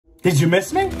Did you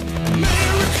miss me?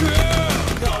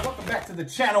 Welcome back to the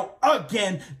channel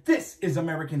again. This is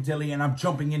American Dilly, and I'm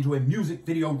jumping into a music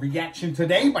video reaction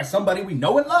today by somebody we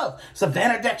know and love,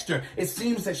 Savannah Dexter. It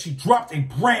seems that she dropped a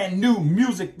brand new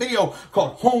music video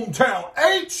called Hometown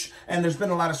H, and there's been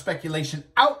a lot of speculation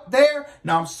out there.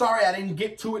 Now, I'm sorry I didn't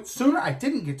get to it sooner. I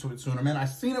didn't get to it sooner, man. I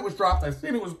seen it was dropped. I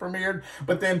seen it was premiered,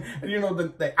 but then, you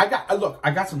know, I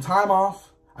got some time off.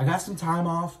 And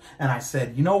I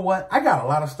said, you know what? I got a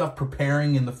lot of stuff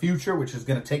preparing in the future, which is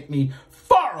going to take me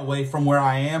far away from where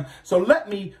I am. So let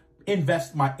me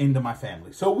invest into my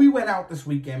family. So we went out this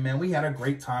weekend, man. We had a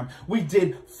great time. We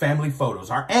did family photos,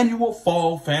 our annual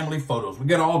fall family photos. We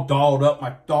get all dolled up.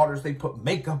 My daughters, they put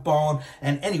makeup on.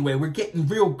 And anyway, we're getting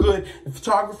real good. The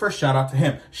photographer, shout out to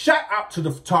him. Shout out to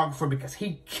the photographer because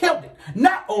he killed it.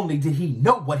 Not only did he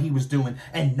know what he was doing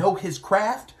and know his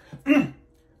craft,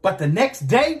 but the next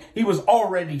day, he was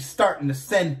already starting to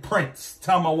send prints.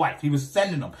 Tell my wife. He was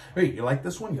sending them. Hey, you like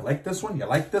this one? You like this one? You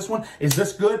like this one? Is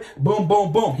this good? Boom,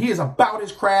 boom, boom. He is about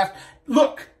his craft.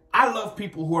 Look, I love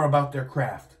people who are about their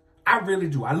craft. I really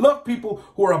do. I love people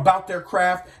who are about their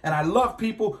craft, and I love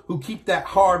people who keep that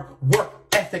hard work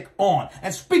ethic on.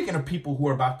 And speaking of people who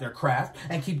are about their craft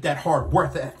and keep that hard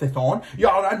work ethic on,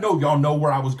 y'all, I know y'all know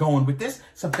where I was going with this.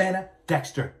 Savannah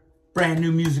Dexter, brand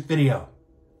new music video.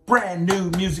 Brand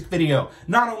new music video.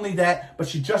 Not only that, but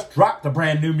she just dropped a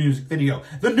brand new music video.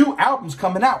 The new album's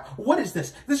coming out. What is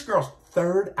this? This girl's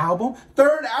third album?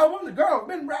 Third album? The girl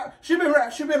been around. She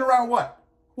been around what?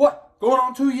 What? Going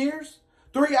on 2 years?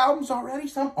 3 albums already?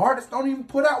 Some artists don't even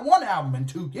put out 1 album in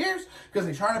 2 years because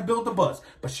they're trying to build the buzz.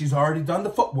 But she's already done the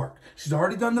footwork. She's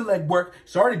already done the legwork.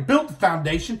 She's already built the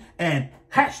foundation. And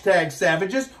hashtag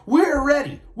savages, we're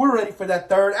ready. We're ready for that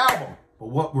third album. But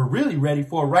what we're really ready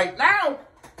for right now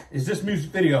is this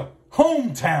music video,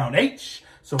 Hometown H.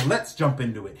 So let's jump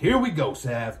into it. Here we go,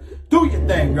 Sav. Do your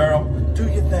thing, girl. Do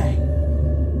your thing.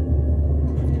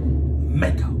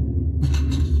 Makeup.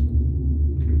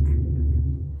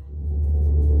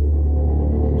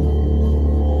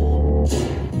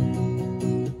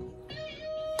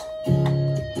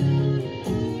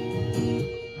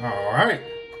 All right.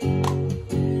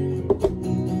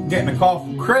 Getting a call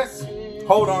from Chris.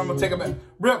 Hold on, I'm gonna take a minute.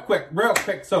 Real quick.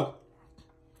 So,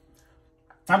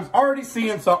 I'm already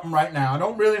seeing something right now. I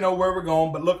don't really know where we're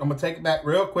going, but look, I'm going to take it back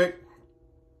real quick.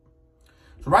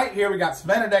 So right here, we got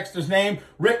Savannah Dexter's name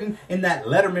written in that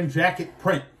Letterman jacket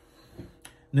print.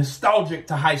 Nostalgic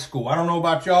to high school. I don't know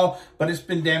about y'all, but it's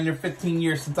been damn near 15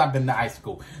 years since I've been to high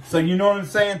school. So you know what I'm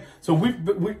saying? So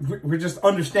we're just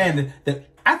understanding that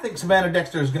I think Savannah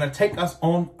Dexter is going to take us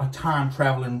on a time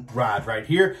traveling ride right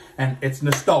here. And it's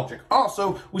nostalgic.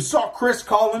 Also, we saw Chris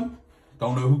calling.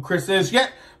 Don't know who Chris is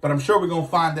yet, but I'm sure we're going to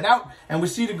find it out. And we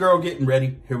see the girl getting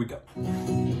ready. Here we go.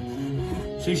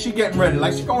 She getting ready.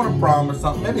 Like she's going to prom or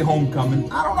something. Maybe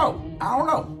homecoming. I don't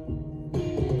know.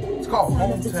 It's called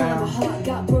Hometown. Heart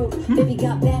got broke. Baby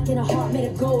got back in a heart made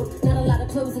of gold. Not a lot of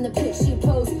clothes in the pic she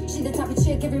posed. She the type of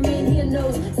chick every man here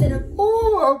knows.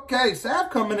 Ooh, okay.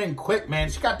 Sav coming in quick, man.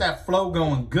 She got that flow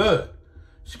going good.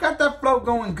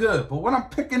 But what I'm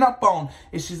picking up on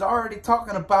is she's already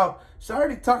talking about it's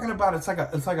like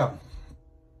a,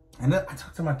 and I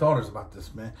talked to my daughters about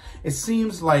this, man. It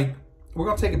seems like, we're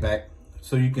going to take it back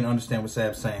so you can understand what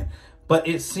Sav's saying. But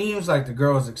it seems like the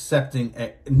girl is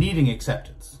needing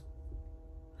acceptance.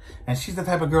 And she's the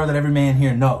type of girl that every man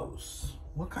here knows.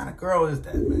 What kind of girl is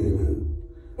that, man?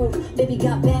 Baby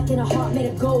got back in a heart made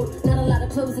of gold. Not a lot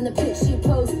of clothes in the pic she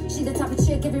posed. She the type of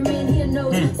chick every man here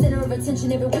knows. Center of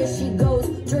attention everywhere she goes.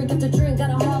 Drink after drink,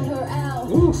 gotta haul her out.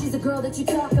 Ooh. She's the girl that you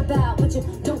talk about, but you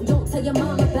don't tell your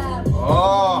mom about.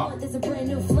 Oh. There's a brand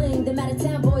new fling. The out of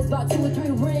town boys bought 2 or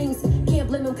 3 rings. Can't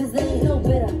blame them cause they ain't no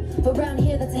better. But around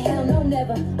here that's a hell no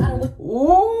never.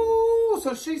 Ooh,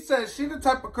 so she says she the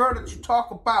type of girl that you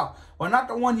talk about, but not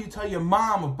the one you tell your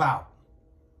mom about.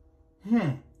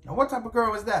 Now, what type of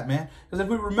girl is that, man? Because if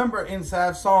we remember in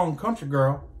Sav's song, Country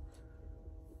Girl,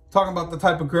 talking about the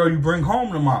type of girl you bring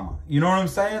home to mama. You know what I'm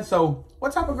saying? So,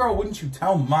 what type of girl wouldn't you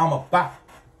tell mama about?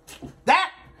 That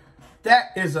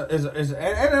is and look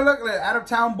at that.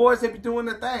 Out-of-town boys, they be doing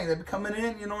their thing. They be coming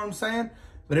in, you know what I'm saying?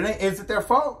 But is it their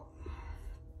fault?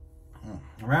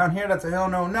 Around here, that's a hell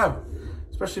no, never.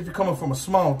 Especially if you're coming from a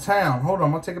small town. Hold on,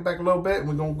 I'm going to take it back a little bit, and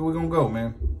we're gonna go,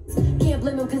 man. Can't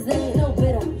blame them because they ain't no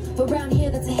better. But around here,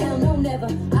 that's a hell no, never. I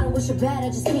don't wish her bad, I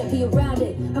just can't be around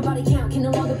it. Her body count can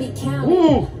no longer be counted.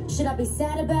 Ooh. Should I be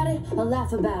sad about it or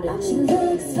laugh about it? She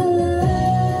looks for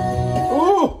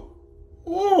love.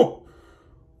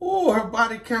 Ooh, her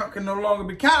body count can no longer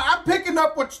be counted. I'm picking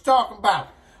up what you're talking about.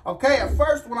 Okay, at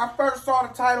first, when I first saw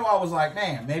the title, I was like,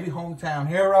 man, maybe Hometown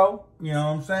Hero, you know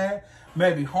what I'm saying?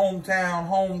 Maybe Hometown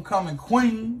Homecoming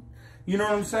Queen, you know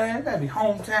what I'm saying? Maybe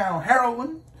Hometown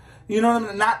Heroine, you know what I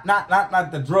mean?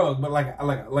 Not the drug, but like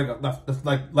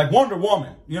Wonder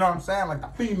Woman, you know what I'm saying? Like the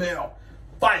female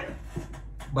fighter.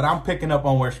 But I'm picking up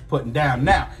on where she's putting down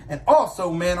now. And also,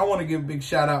 man, I want to give a big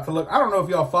shout out to, look, I don't know if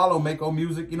y'all follow Mako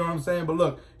Music, you know what I'm saying? But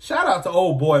look, shout out to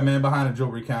old boy, man, behind the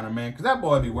jewelry counter, man, because that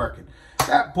boy be working.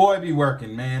 That boy be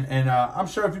working, man. And I'm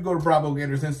sure if you go to Bravo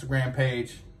Gator's Instagram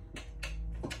page,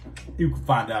 you can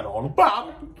find out all about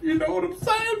it. You know what I'm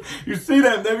saying? You see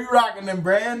them, they be rocking them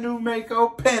brand new Mako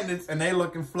pendants, and they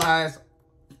looking fly as,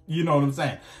 you know what I'm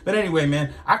saying? But anyway,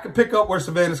 man, I could pick up where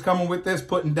Savannah's coming with this,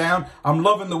 putting down. I'm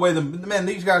loving the way man,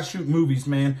 these guys shoot movies,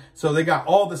 man. So they got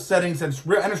all the settings, and it's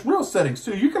real settings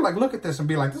too. You can like look at this and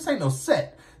be like, this ain't no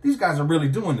set. These guys are really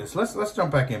doing this. Let's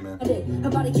jump back in, man.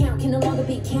 Her body count can no longer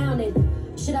be counted.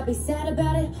 Should I be sad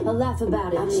about it or laugh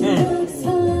about it? She looks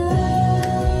for love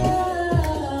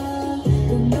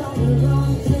in all the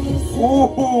wrong places.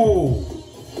 Ooh.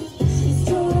 She's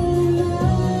totally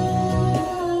love,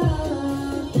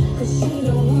 'cause she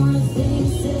don't wanna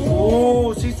fix it.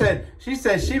 Oh, she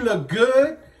said she looked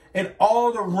good in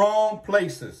all the wrong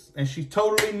places. And she's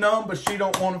totally numb, but she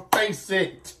don't want to face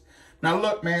it. Now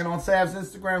look, man, on Sav's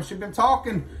Instagram, she's been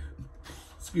talking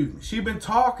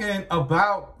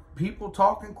about people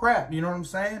talking crap, you know what I'm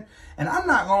saying? And I'm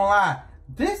not gonna lie,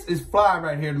 this is fly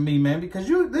right here to me, man, because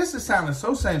this is sounding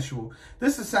so sensual.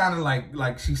 This is sounding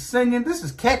like she's singing. This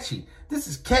is catchy. This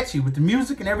is catchy with the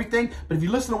music and everything. But if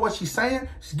you listen to what she's saying,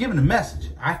 she's giving a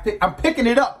message. I'm picking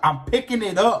it up. I'm picking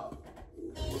it up.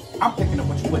 I'm picking up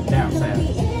what you put down, Sav.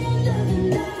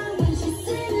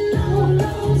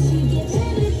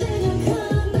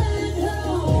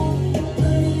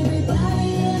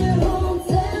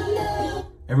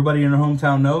 Everybody in her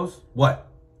hometown knows what?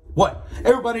 What?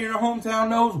 Everybody in her hometown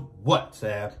knows what,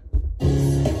 Sav?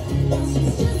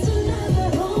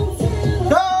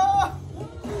 Ah!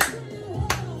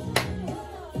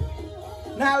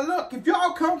 Now look, if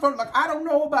y'all come from, like, I don't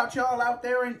know about y'all out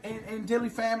there in Dilly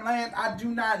fam land. I do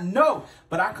not know.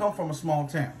 But I come from a small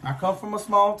town. I come from a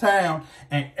small town,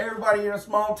 and everybody in a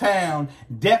small town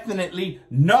definitely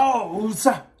knows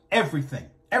everything.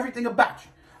 Everything about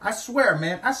you. I swear,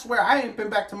 man, I swear, I ain't been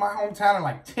back to my hometown in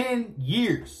like 10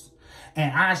 years.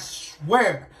 And I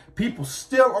swear, people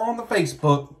still are on the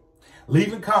Facebook,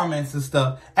 leaving comments and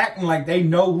stuff, acting like they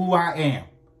know who I am.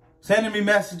 Sending me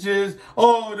messages,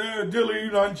 oh, Dilly,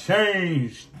 you done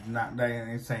changed. Not, they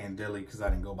ain't saying Dilly, because I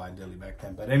didn't go by Dilly back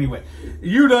then. But anyway,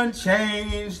 you done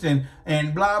changed, and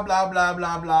blah, blah, blah,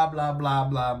 blah, blah, blah, blah,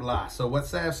 blah, blah. So what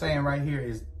Sav's saying right here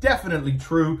is definitely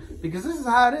true, because this is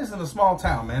how it is in a small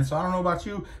town, man. So I don't know about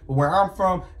you, but where I'm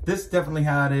from, this is definitely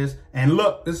how it is. And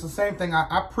look, this is the same thing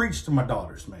I preach to my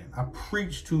daughters, man. I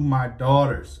preach to my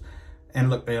daughters. And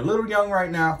look, they're a little young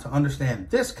right now to understand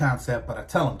this concept, but I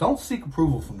tell them, don't seek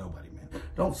approval from nobody, man.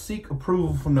 Don't seek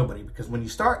approval from nobody, because when you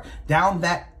start down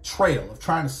that trail of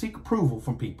trying to seek approval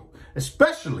from people,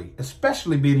 especially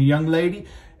being a young lady,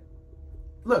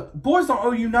 look, boys don't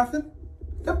owe you nothing.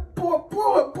 The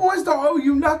boys don't owe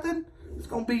you nothing. It's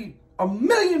going to be a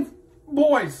million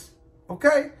boys,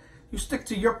 okay? You stick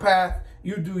to your path,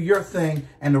 you do your thing,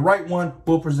 and the right one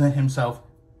will present himself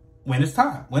when it's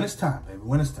time. When it's time, baby,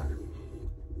 when it's time.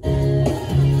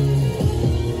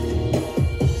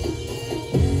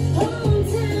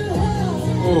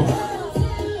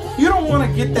 Oh. You don't want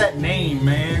to get that name,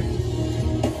 man.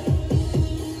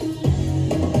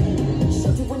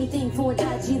 She'll do anything for an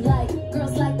IG like.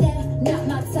 Girls like that, not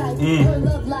my type. Her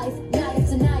love life, night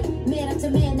after night, man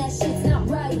after man, that shit's not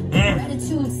right. Her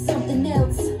attitude's something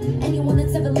else. Anyone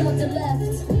that's ever loved or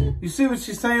left. You see what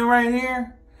she's saying right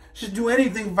here? She'll do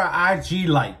anything for IG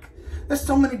like. There's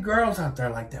so many girls out there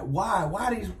like that. Why?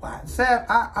 Why? Sav,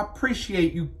 I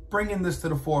appreciate you bringing this to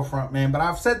the forefront, man. But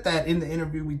I've said that in the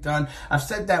interview we've done. I've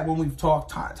said that when we've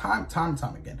talked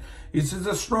time again. This is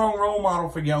a strong role model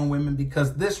for young women,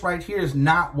 because this right here is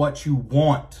not what you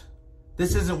want.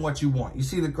 This isn't what you want. You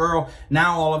see the girl,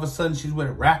 now all of a sudden she's with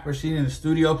a rapper. She's in the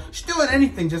studio. She's doing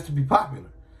anything just to be popular.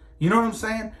 You know what I'm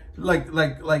saying? Like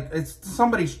it's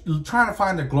somebody trying to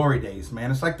find their glory days,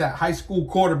 man. It's like that high school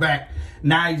quarterback.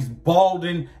 Now he's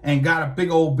balding and got a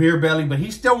big old beer belly, but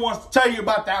he still wants to tell you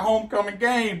about that homecoming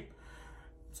game.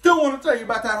 Still want to tell you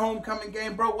about that homecoming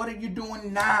game, bro. What are you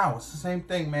doing now? It's the same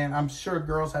thing, man. I'm sure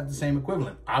girls have the same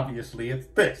equivalent. Obviously, it's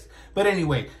this. But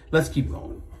anyway, let's keep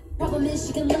going. Problem is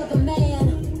she can love a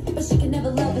man, but she can never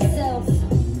love herself.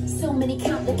 So many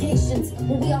complications.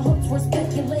 When we all hoped for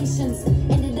speculations,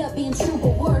 ended up being true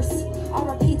but worse.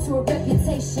 R.I.P. to her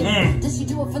reputation. Does she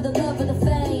do it for the love or the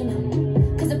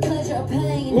fame? Cause the pleasure or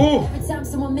pain. Ooh. Every time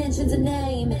someone mentions a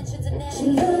name, she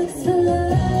looks for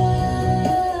love.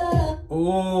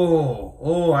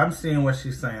 Oh, I'm seeing what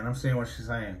she's saying. I'm seeing what she's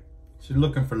saying. She's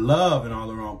looking for love in all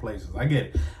the wrong places. I get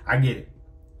it. I get it.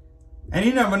 And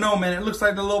you never know, man. It looks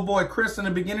like the little boy Chris in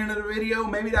the beginning of the video.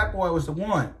 Maybe that boy was the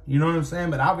one. You know what I'm saying?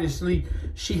 But obviously,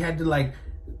 she had to, like,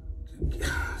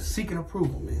 seeking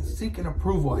approval, man. Seeking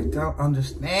approval. I don't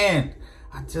understand.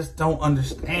 I just don't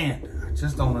understand. I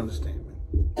just don't understand, man.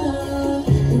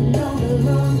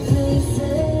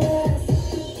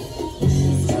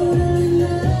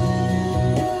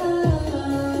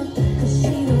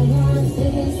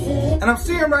 And I'm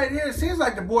seeing right here, it seems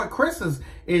like the boy Chris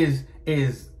is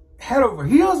head over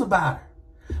heels about her.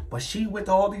 But she with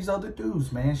all these other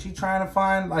dudes, man. She trying to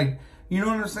find, like, you know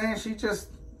what I'm saying? She just,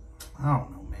 I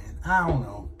don't know, man. I don't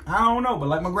know. But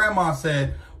like my grandma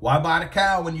said, why buy the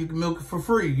cow when you can milk it for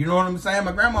free? You know what I'm saying?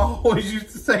 My grandma always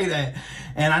used to say that.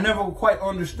 And I never quite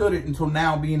understood it until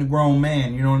now being a grown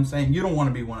man. You know what I'm saying? You don't want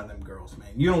to be one of them girls, man.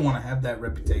 You don't want to have that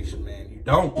reputation, man. You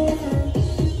don't.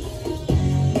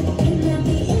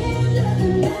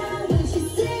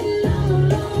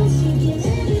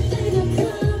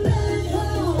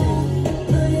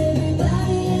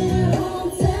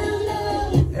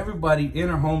 Everybody in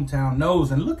her hometown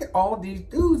knows. And look at all these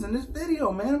dudes in this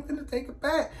video, man. I'm gonna take it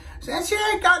back. And she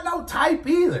ain't got no type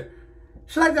either.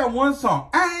 She like that one song,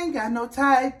 I ain't got no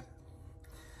type.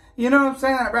 You know what I'm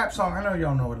saying? That rap song. I know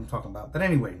y'all know what I'm talking about. But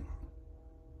anyway,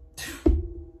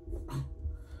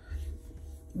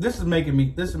 this is making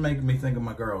me think of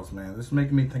my girls, man. This is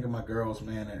making me think of my girls,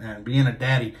 man. And being a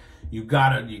daddy, you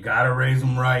gotta raise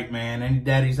them right, man. Any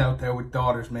daddies out there with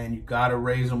daughters, man, you gotta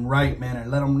raise them right, man, and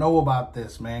let them know about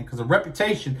this, man. Because a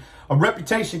reputation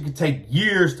can take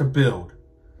years to build,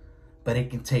 but it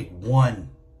can take one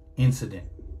incident,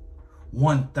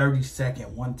 one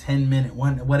 30-second, one 10-minute,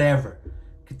 one whatever. It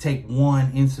could take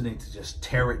one incident to just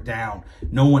tear it down.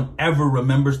 No one ever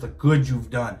remembers the good you've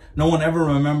done. No one ever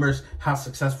remembers how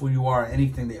successful you are or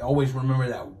anything. They always remember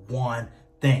that one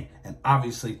thing. And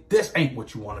obviously, this ain't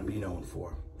what you want to be known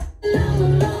for. They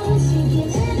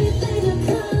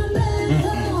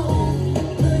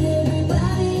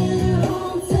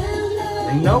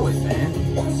know it, man.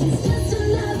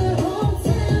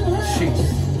 Jeez.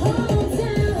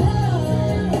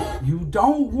 You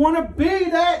don't want to be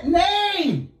that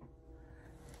name.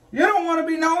 You don't want to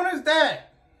be known as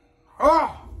that.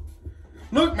 Oh.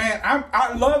 Look, man,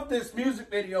 I love this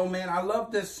music video, man. I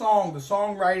love this song, the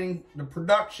songwriting, the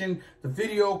production, the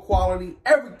video quality,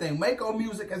 everything. Mako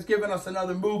Music has given us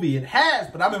another movie. It has,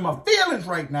 but I'm in my feelings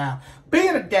right now.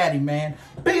 Being a daddy, man.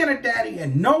 Being a daddy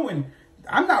and knowing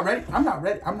I'm not ready for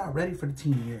the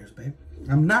teen years, baby.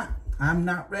 I'm not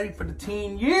ready for the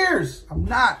teen years. I'm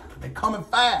not. They're coming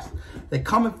fast. They're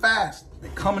coming fast.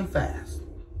 They're coming fast.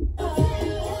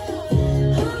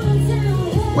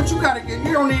 What you gotta get?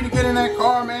 You don't need to get in that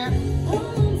car, man.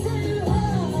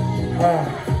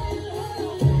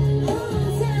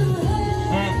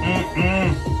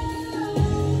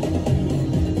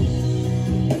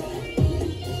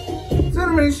 So,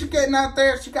 I mean, she's getting out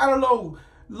there. She got a little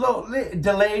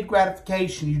delayed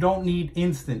gratification. You don't need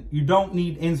instant. You don't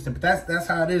need instant. But that's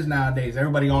how it is nowadays.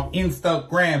 Everybody on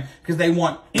Instagram because they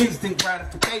want instant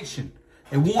gratification.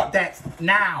 They want that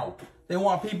now. They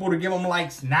want people to give them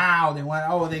likes now. They want,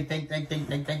 oh, they think.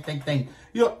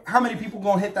 You know, how many people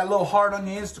gonna hit that little heart on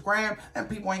your Instagram and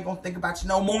people ain't gonna think about you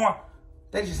no more?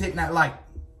 They just hitting that like.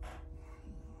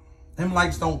 Them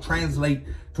likes don't translate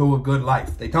to a good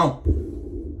life. They don't.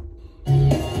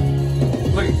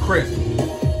 Look at Chris.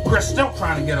 Chris still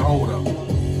trying to get a hold of him.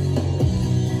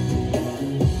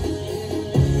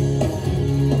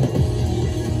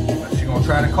 But she gonna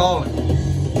try to call him.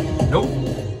 Nope.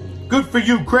 Good for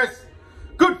you, Chris.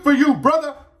 Good for you,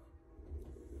 brother.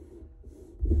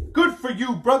 Good for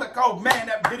you, brother. Oh, man,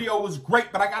 that video was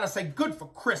great. But I got to say, good for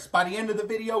Chris. By the end of the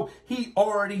video, he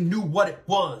already knew what it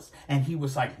was. And he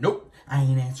was like, nope, I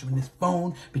ain't answering this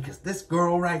phone because this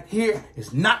girl right here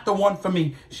is not the one for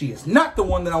me. She is not the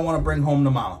one that I want to bring home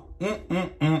to mama.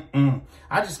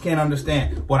 I just can't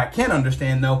understand. What I can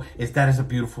understand, though, is that is a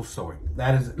beautiful story.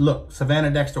 That is, look, Savannah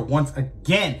Dexter once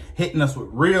again hitting us with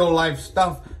real life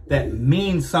stuff that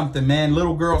means something, man.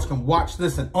 Little girls can watch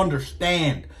this and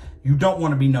understand. You don't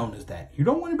want to be known as that. You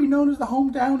don't want to be known as the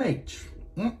hometown H.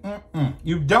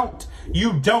 You don't.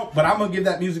 You don't. But I'm going to give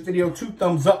that music video 2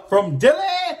 thumbs up from Dilly.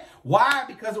 Why?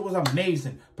 Because it was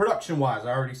amazing. Production-wise,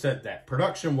 I already said that.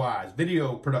 Production-wise,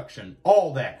 video production,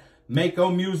 all that.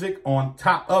 Mako Music on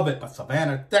top of it. But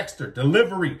Savannah Dexter,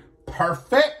 delivery,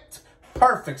 perfect.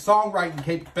 perfect. Songwriting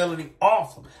capability,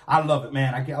 awesome. I love it,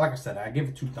 man. Like I said, I give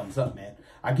it 2 thumbs up, man.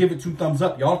 I give it 2 thumbs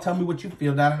up. Y'all tell me what you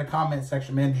feel down in the comment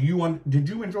section, man. Did you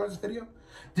enjoy this video?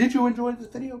 Did you enjoy this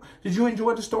video? Did you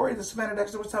enjoy the story that Savannah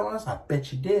Dexter was telling us? I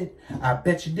bet you did. I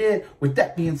bet you did. With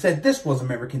that being said, this was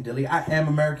American Dilly. I am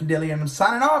American Dilly, and I'm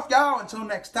signing off, y'all. Until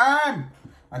next time.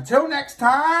 Until next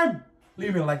time.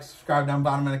 Leave me a like, subscribe down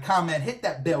bottom, and a comment. Hit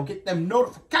that bell. Get them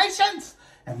notifications.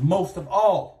 And most of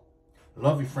all,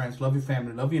 love your friends, love your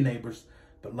family, love your neighbors,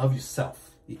 but love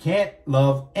yourself. You can't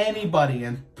love anybody.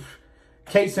 And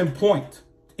case in point,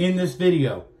 in this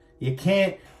video, you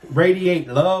can't radiate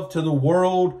love to the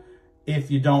world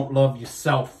if you don't love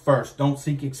yourself first. Don't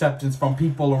seek acceptance from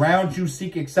people around you.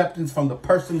 Seek acceptance from the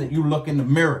person that you look in the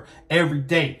mirror every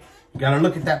day. You got to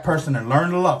look at that person and learn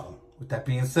to love them. With that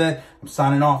being said, I'm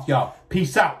signing off, y'all.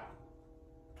 Peace out.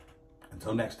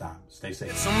 Until next time, stay safe.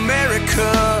 It's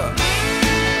America.